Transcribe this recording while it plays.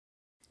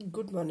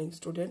Good morning,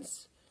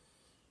 students.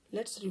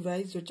 Let's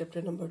revise your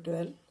chapter number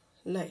 12,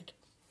 Light.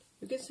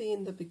 You can see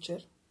in the picture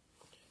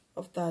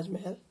of Taj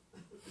Mahal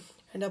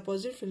and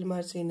opposite film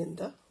are seen in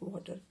the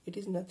water. It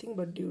is nothing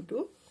but due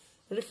to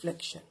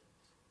reflection.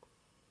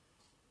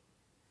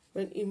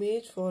 When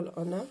image fall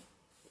on a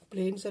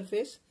plane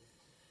surface,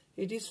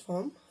 it is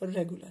form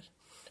regular.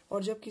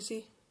 और जब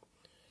किसी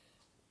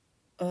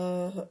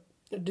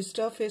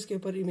disturb face के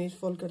ऊपर image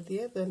fall करती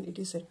है, then it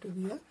is said to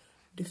be a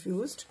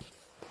diffused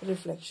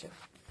reflection.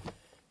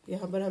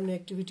 यहाँ पर हमने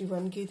एक्टिविटी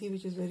 1 की थी,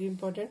 which is very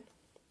important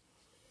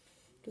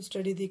to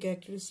study the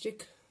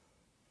characteristic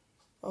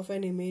of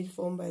an image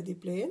formed by the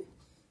plane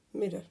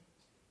mirror.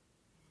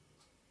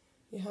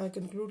 यहाँ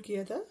कंक्लूड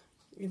किया था,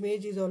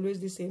 image is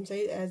always the same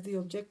size as the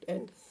object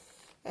and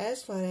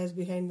as far as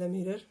behind the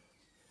mirror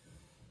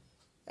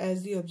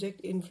as the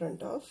object in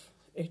front of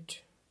it.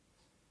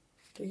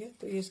 ठीक है,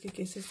 तो ये इसके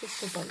cases को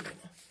इसको पढ़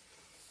लेना.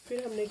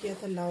 फिर हमने किया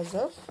था laws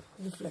of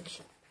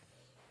reflection.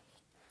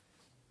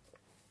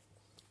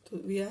 So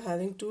we are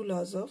having two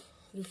laws of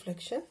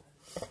reflection.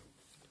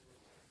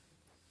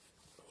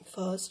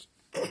 First,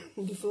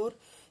 before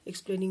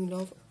explaining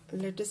law,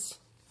 let us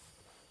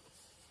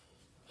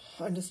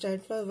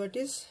understand what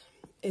is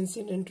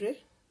incident ray.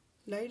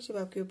 Light जब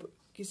आपके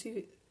किसी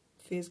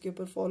फेस के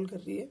ऊपर फॉल कर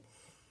रही है,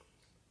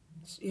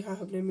 यहाँ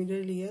हमने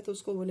मिरर लिया है तो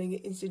उसको बोलेंगे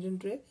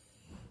इंसिडेंट रे,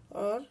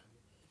 और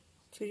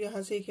फिर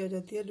यहाँ से क्या हो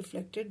जाती है,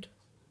 रिफ्लेक्टेड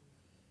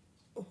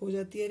हो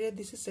जाती है रे.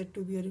 This is said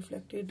to be a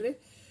reflected ray.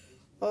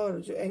 और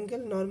जो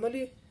एंगल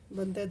नॉर्मली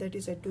बनता है that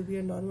is said to be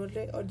a normal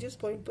रे. और जिस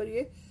पॉइंट पर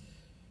ये,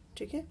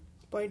 ठीक है,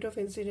 point of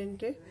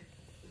incident ray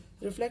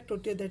reflect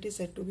होती है that is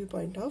said to be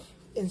point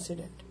of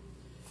incident.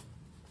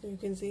 You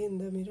can see in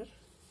the mirror.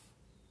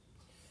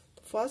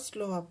 तो फर्स्ट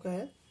लॉ आपका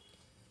है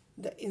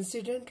the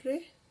incident ray,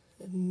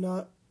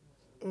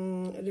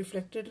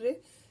 reflected ray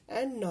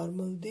and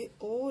normal, they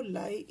all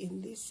lie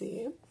in the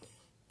same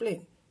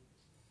plane.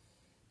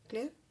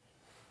 Clear.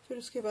 फिर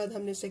उसके बाद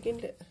हमने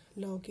second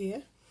law की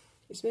है,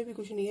 इसमें भी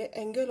कुछ नहीं है.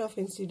 Angle of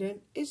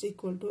incident is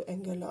equal to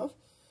angle of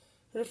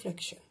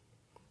reflection.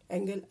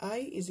 Angle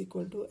I is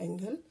equal to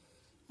angle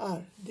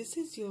are. This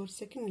is your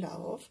second law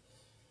of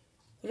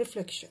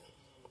reflection.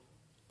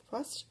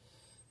 First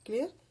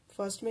clear.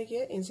 First में क्या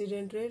है,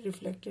 इंसिडेंट रे,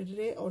 रिफ्लेक्टेड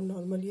रे और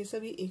नॉर्मल, ये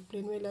सभी एक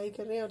plane में लाई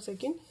कर रहे हैं. और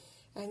second,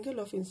 angle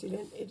of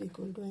incident is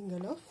equal to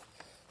angle of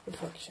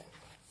reflection.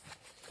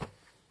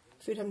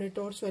 फिर हमने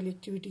टॉर्च वाली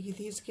एक्टिविटी की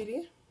थी इसके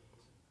लिए,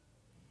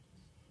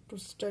 to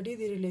study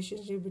the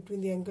relationship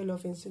between the angle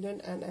of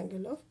incident and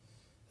angle of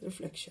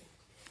reflection.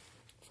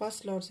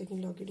 First law और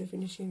second law की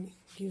definition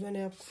given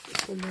है, आप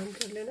इसको learn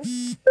कर लेना.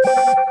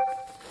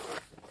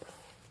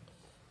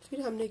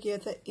 फिर हमने किया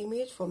था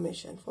image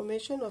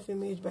formation of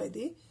image by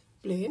the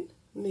plane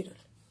mirror.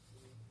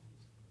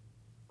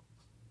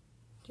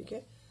 ठीक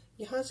है,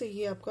 यहाँ से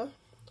ये आपका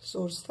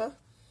सोर्स था.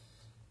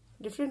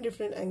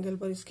 डिफरेंट एंगल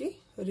पर इसकी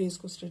रेज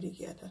को स्टडी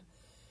किया था.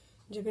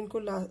 जब इनको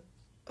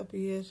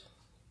अपीयर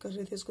कर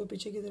रहे थे इसको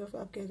पीछे की तरफ,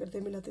 आप क्या करते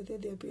मिलाते थे,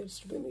 दे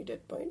appears to be meet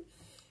at point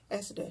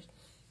S dash.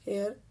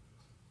 Here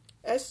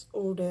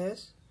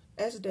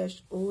S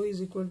dash O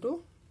is equal two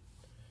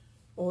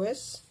O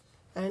S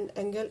and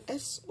angle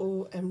S O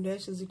M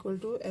dash is equal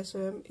to S O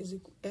M is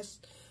S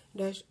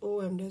dash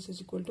O M dash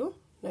is equal to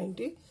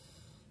 90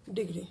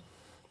 degree.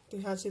 तो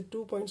यहाँ से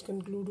 2 points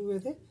conclude हुए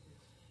थे.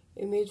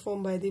 Image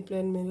form by the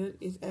plane mirror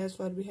is as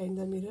far behind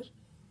the mirror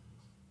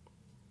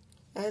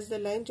as the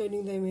line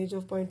joining the image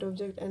of point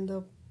object and the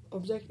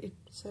object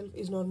itself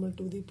is normal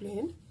to the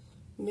plane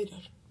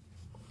mirror.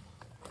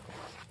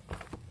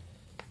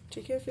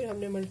 ठीक है. फिर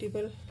हमने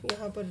multiple,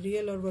 यहाँ पर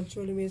real और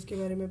virtual image के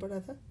बारे में पढ़ा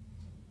था.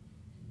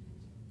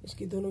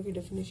 इसकी दोनों की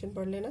डेफिनेशन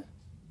पढ़ लेना.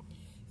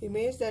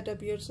 Image that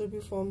appears to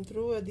be formed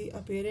through the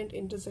apparent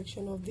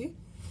intersection of the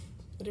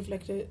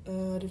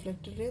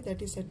reflected ray,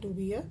 that is said to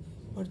be a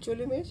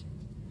virtual image.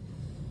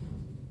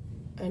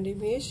 And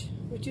image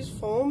which is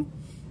formed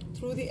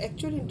through the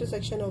actual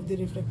intersection of the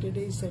reflected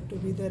ray is said to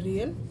be the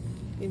real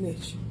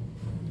image.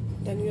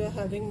 Then you are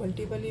having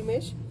multiple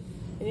image.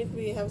 In it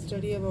we have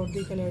study about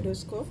the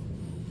kaleidoscope.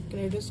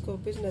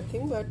 Kaleidoscope is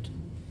nothing but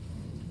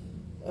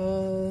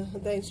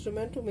the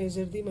instrument to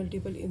measure the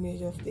multiple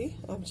image of the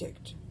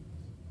object.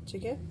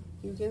 ठीक है.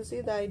 You can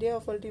see the idea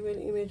of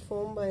multiple image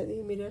formed by the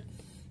mirror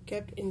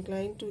kept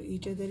inclined to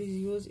each other is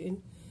used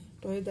in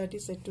toy that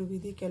is said to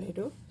be the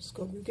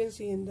kaleidoscope. You can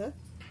see in the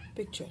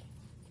picture.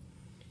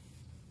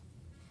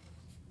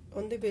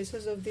 On the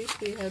basis of this,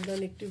 we have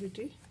done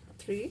activity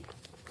 3.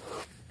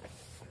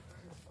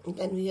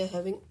 Then we are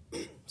having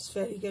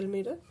spherical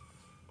mirror.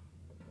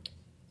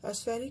 A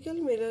spherical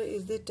mirror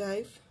is the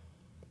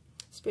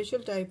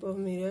special type of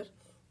mirror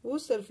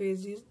whose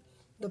surface is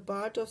the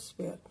part of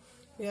sphere.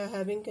 We are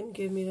having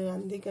concave mirror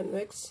and the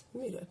convex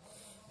mirror.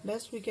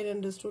 Best we can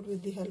understood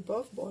with the help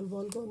of ball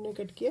को हमने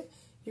cut किया.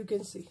 You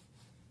can see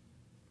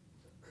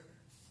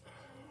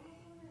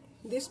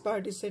this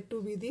part is said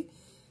to be the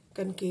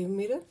concave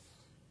mirror.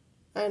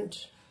 And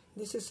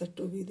this is said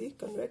to be the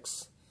convex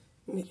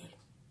mirror.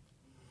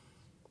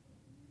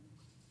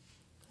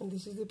 And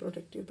this is the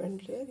protective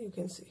band layer, you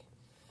can see.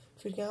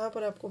 फिर यहाँ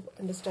पर आपको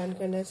understand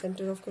करना है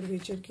centre of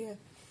curvature क्या है,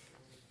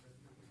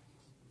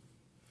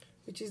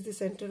 which is the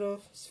centre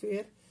of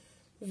sphere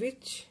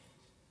which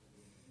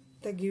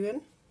the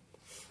given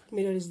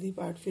mirror is the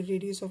part. फिर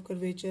radius of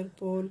curvature,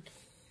 pole,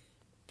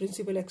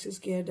 principal axis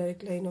क्या है,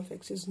 direct line of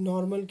axis,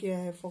 normal क्या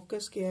है,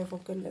 फोकस क्या है,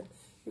 focal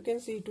length. You can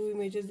see 2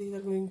 images, these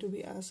are going to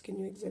be asked in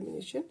your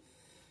examination,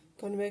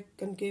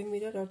 concave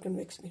mirror और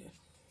convex mirror.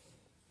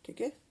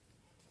 ठीक है,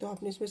 तो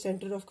आपने इसमें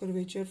सेंटर ऑफ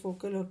कर्वेचर,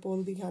 फोकल और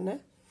पोल दिखाना है।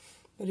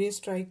 रेस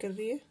स्ट्राइक कर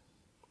रही है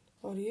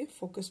और ये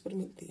फोकस पर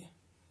मिलती है।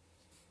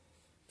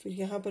 फिर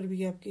यहाँ पर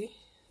भी आपकी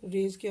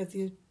रेज क्या होती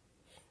है,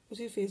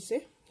 उसी फेज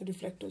से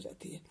रिफ्लेक्ट हो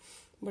जाती है,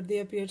 but they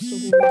appears to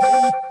be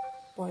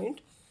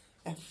point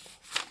F.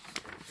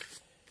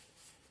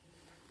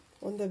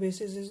 On the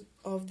basis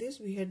of this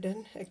we had done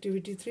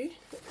activity 3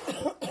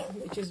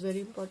 which is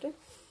very important.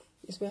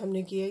 इसमें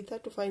हमने किया ही था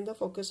to find the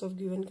focus of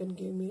given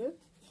concave mirror।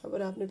 यहाँ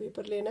पर आपने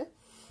पेपर लेना है,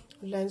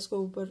 लेंस को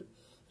ऊपर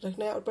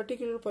रखना है और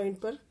पर्टिकुलर पॉइंट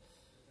पर,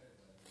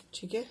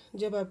 ठीक है,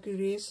 जब आपकी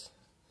रेस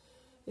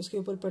इसके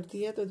ऊपर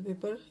पड़ती है तो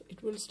paper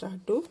it will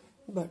start to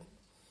burn.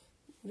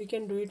 We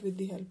can do it with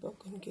the help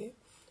of concave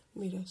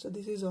mirror. So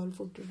this is all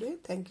for today.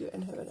 Thank you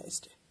and have a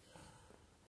nice day.